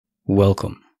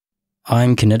Welcome.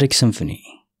 I'm Kinetic Symphony.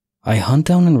 I hunt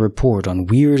down and report on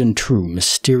weird and true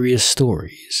mysterious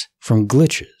stories, from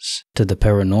glitches to the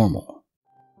paranormal.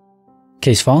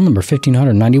 Case file number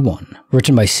 1591,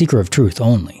 written by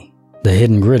SeekerOfTruthOnly, the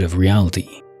hidden grid of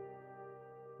reality.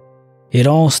 It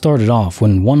all started off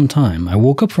when one time I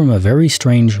woke up from a very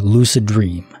strange lucid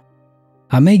dream.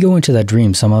 I may go into that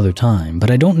dream some other time,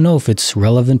 but I don't know if it's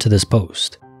relevant to this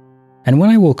post. And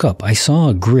when I woke up, I saw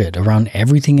a grid around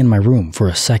everything in my room for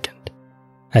a second.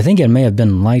 I think it may have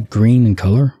been light green in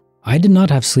color. I did not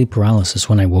have sleep paralysis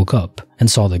when I woke up and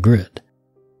saw the grid.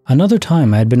 Another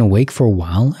time I had been awake for a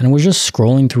while and was just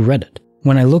scrolling through Reddit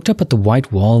when I looked up at the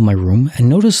white wall of my room and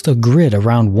noticed a grid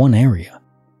around one area.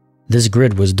 This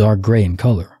grid was dark gray in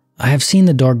color. I have seen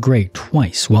the dark gray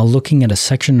twice while looking at a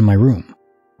section in my room.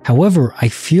 However, I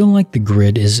feel like the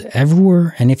grid is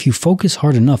everywhere, and if you focus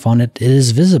hard enough on it, it is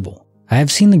visible. I have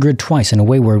seen the grid twice in a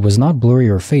way where it was not blurry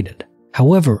or faded.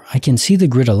 However, I can see the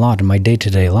grid a lot in my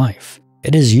day-to-day life.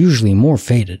 It is usually more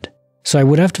faded, so I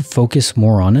would have to focus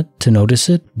more on it to notice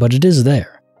it, but it is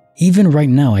there. Even right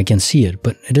now I can see it,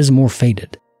 but it is more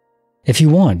faded. If you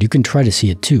want, you can try to see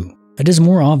it too. It is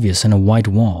more obvious in a white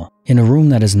wall, in a room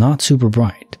that is not super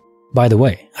bright. By the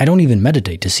way, I don't even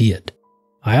meditate to see it.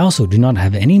 I also do not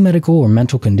have any medical or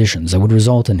mental conditions that would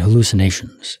result in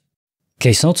hallucinations.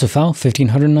 Case notes of file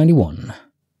 1591,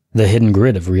 the hidden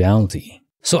grid of reality.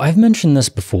 So I've mentioned this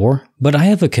before, but I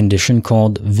have a condition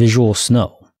called visual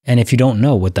snow, and if you don't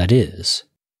know what that is,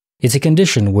 it's a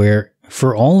condition where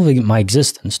for all of my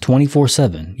existence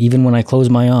 24/7, even when I close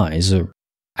my eyes, or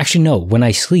actually no, when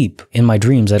I sleep in my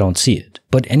dreams I don't see it,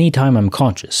 but anytime I'm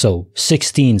conscious, so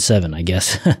 16/7 I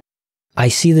guess, I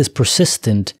see this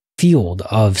persistent field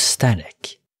of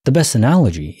static. The best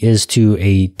analogy is to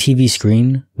a TV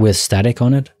screen with static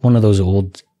on it, one of those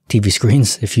old TV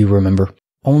screens if you remember.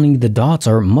 Only the dots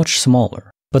are much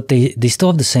smaller, but they still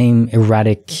have the same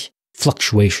erratic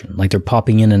fluctuation, like they're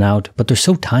popping in and out, but they're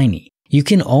so tiny. You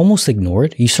can almost ignore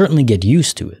it, you certainly get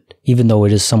used to it, even though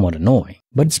it is somewhat annoying.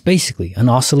 But it's basically an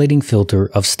oscillating filter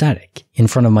of static in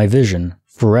front of my vision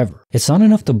forever. It's not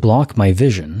enough to block my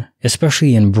vision,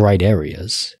 especially in bright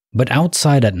areas. But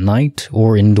outside at night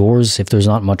or indoors if there's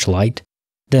not much light,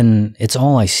 then it's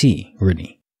all I see,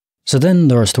 really. So then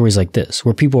there are stories like this,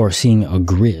 where people are seeing a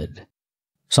grid.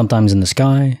 Sometimes in the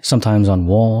sky, sometimes on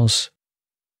walls.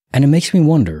 And it makes me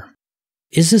wonder,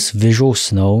 is this visual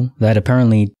snow that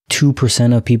apparently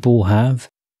 2% of people have,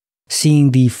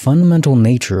 seeing the fundamental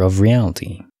nature of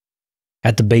reality?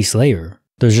 At the base layer,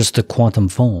 there's just the quantum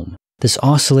foam, this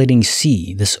oscillating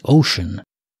sea, this ocean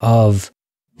of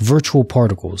virtual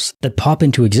particles that pop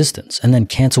into existence and then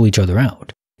cancel each other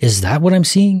out. Is that what I'm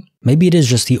seeing? Maybe it is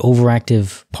just the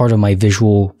overactive part of my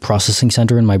visual processing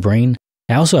center in my brain.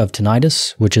 I also have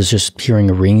tinnitus, which is just hearing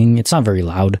a ringing. It's not very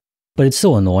loud, but it's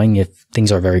still annoying if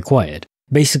things are very quiet.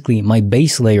 Basically, my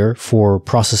base layer for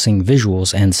processing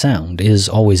visuals and sound is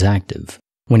always active,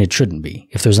 when it shouldn't be.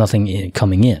 If there's nothing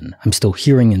coming in, I'm still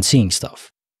hearing and seeing stuff.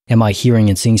 Am I hearing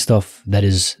and seeing stuff that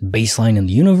is baseline in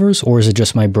the universe, or is it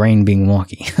just my brain being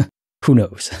wonky? Who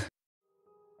knows?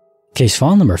 Case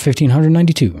file number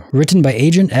 1592, written by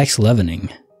AgentxLeavening,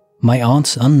 My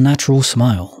Aunt's Unnatural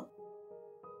Smile.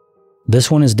 This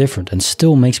one is different and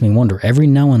still makes me wonder every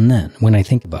now and then when I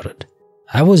think about it.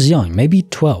 I was young, maybe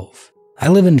 12. I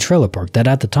live in a trailer park that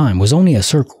at the time was only a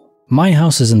circle. My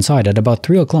house is inside at about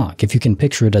 3 o'clock if you can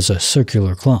picture it as a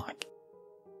circular clock.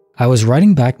 I was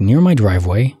riding back near my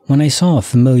driveway when I saw a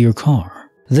familiar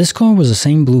car. This car was the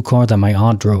same blue car that my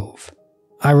aunt drove.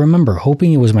 I remember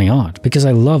hoping it was my aunt because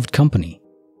I loved company.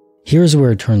 Here's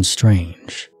where it turns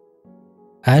strange.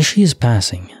 As she is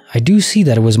passing, I do see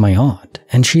that it was my aunt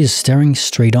and she is staring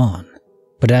straight on.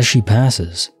 But as she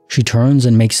passes, she turns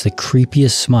and makes the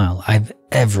creepiest smile I've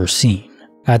ever seen.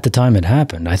 At the time it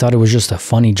happened, I thought it was just a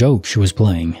funny joke she was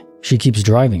playing. She keeps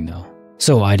driving though.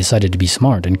 So I decided to be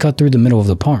smart and cut through the middle of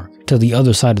the park to the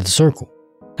other side of the circle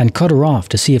and cut her off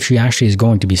to see if she actually is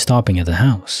going to be stopping at the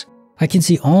house. I can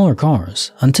see all her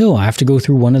cars until I have to go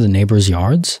through one of the neighbors'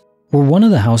 yards where one of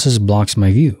the houses blocks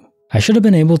my view. I should have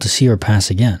been able to see her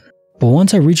pass again, but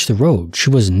once I reached the road,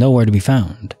 she was nowhere to be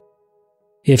found.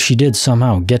 If she did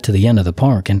somehow get to the end of the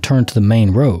park and turn to the main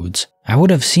roads, I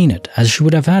would have seen it as she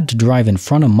would have had to drive in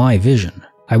front of my vision.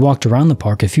 I walked around the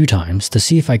park a few times to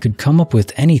see if I could come up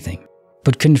with anything,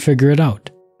 but couldn't figure it out.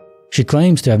 She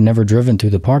claims to have never driven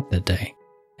through the park that day,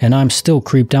 and I'm still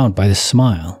creeped out by this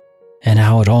smile, and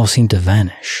how it all seemed to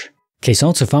vanish. Case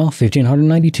notes of file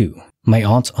 1592, My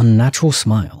Aunt's Unnatural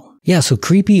Smile. Yeah, so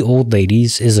creepy old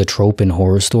ladies is a trope in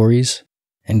horror stories,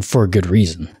 and for a good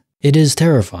reason. It is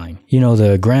terrifying. You know,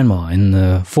 the grandma in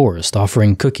the forest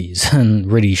offering cookies,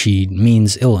 and really she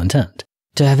means ill intent.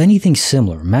 To have anything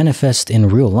similar manifest in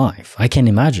real life, I can't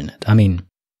imagine it. I mean,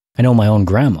 I know my own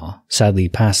grandma, sadly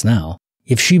passed now,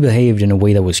 if she behaved in a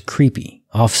way that was creepy,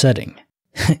 offsetting,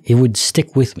 it would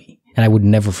stick with me, and I would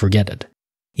never forget it.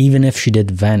 Even if she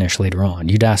did vanish later on,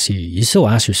 you still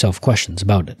ask yourself questions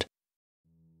about it.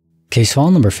 Case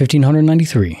file number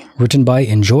 1593, written by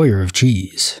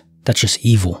EnjoyerofCheese. That's just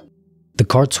evil. The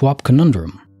Cart Swap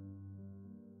Conundrum.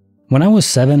 When I was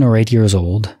 7 or 8 years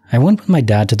old, I went with my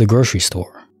dad to the grocery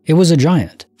store. It was a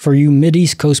giant, for you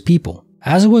mid-East Coast people.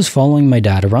 As I was following my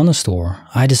dad around the store,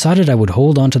 I decided I would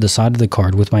hold onto the side of the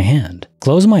cart with my hand,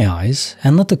 close my eyes,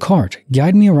 and let the cart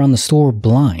guide me around the store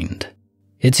blind.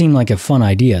 It seemed like a fun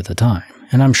idea at the time,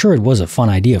 and I'm sure it was a fun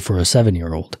idea for a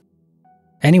 7-year-old.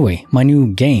 Anyway, my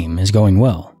new game is going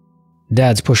well.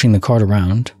 Dad's pushing the cart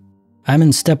around. I'm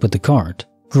in step with the cart,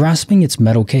 grasping its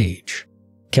metal cage,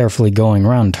 carefully going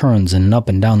around turns and up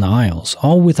and down the aisles,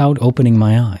 all without opening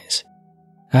my eyes.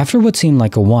 After what seemed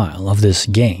like a while of this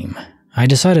game, I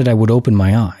decided I would open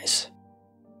my eyes.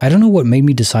 I don't know what made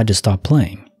me decide to stop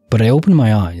playing, but I opened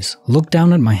my eyes, looked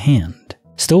down at my hand,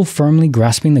 still firmly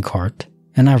grasping the cart,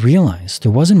 and I realized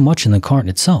there wasn't much in the cart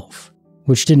itself,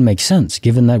 which didn't make sense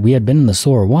given that we had been in the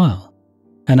store a while,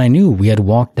 and I knew we had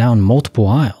walked down multiple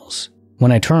aisles.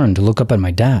 When I turned to look up at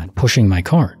my dad pushing my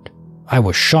cart, I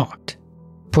was shocked.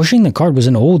 Pushing the cart was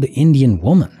an old Indian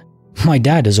woman. My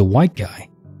dad is a white guy,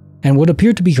 and what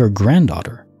appeared to be her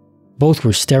granddaughter. Both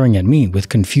were staring at me with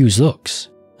confused looks.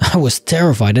 I was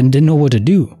terrified and didn't know what to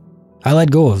do. I let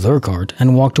go of their cart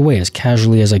and walked away as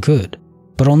casually as I could,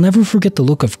 but I'll never forget the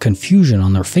look of confusion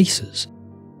on their faces.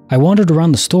 I wandered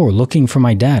around the store looking for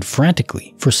my dad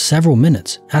frantically for several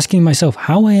minutes, asking myself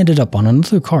how I ended up on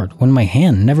another cart when my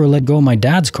hand never let go of my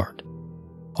dad's cart.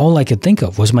 All I could think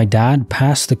of was my dad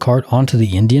passed the cart onto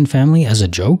the Indian family as a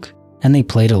joke, and they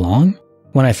played along.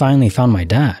 When I finally found my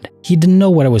dad, he didn't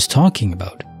know what I was talking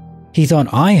about. He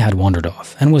thought I had wandered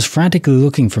off and was frantically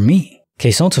looking for me.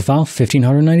 Case also file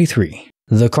 1593,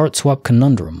 The Cart Swap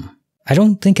Conundrum. I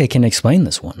don't think I can explain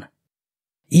this one.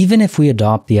 Even if we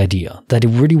adopt the idea that it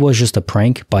really was just a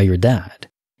prank by your dad,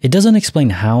 it doesn't explain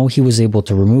how he was able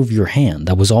to remove your hand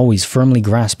that was always firmly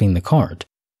grasping the cart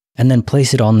and then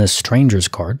place it on this stranger's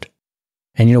cart.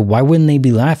 And why wouldn't they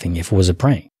be laughing if it was a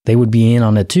prank? They would be in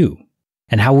on it too.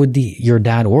 And how would your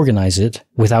dad organize it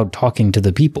without talking to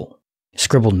the people?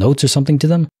 Scribble notes or something to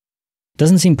them?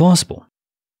 Doesn't seem possible.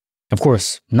 Of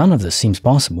course, none of this seems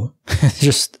possible. It's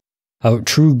just a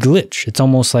true glitch. It's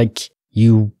almost like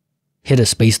you hit a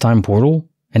space-time portal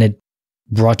and it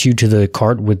brought you to the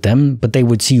cart with them, but they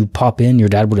would see you pop in. Your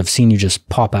dad would have seen you just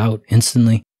pop out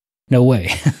instantly. No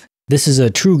way. This is a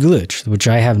true glitch, which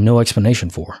I have no explanation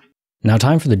for. Now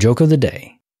time for the joke of the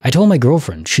day. I told my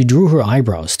girlfriend she drew her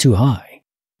eyebrows too high.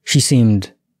 She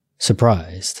seemed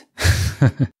surprised.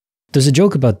 There's a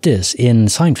joke about this in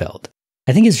Seinfeld.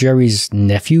 I think it's Jerry's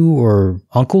nephew or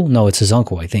uncle. No, it's his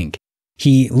uncle, I think.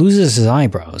 He loses his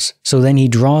eyebrows, so then he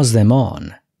draws them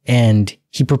on, and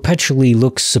he perpetually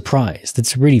looks surprised.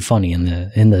 It's really funny in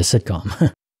the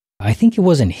sitcom. I think it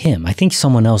wasn't him. I think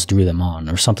someone else drew them on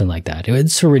or something like that.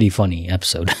 It's a really funny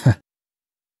episode.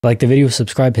 Like the video,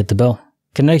 subscribe, hit the bell.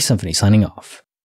 Kinetic Symphony signing off.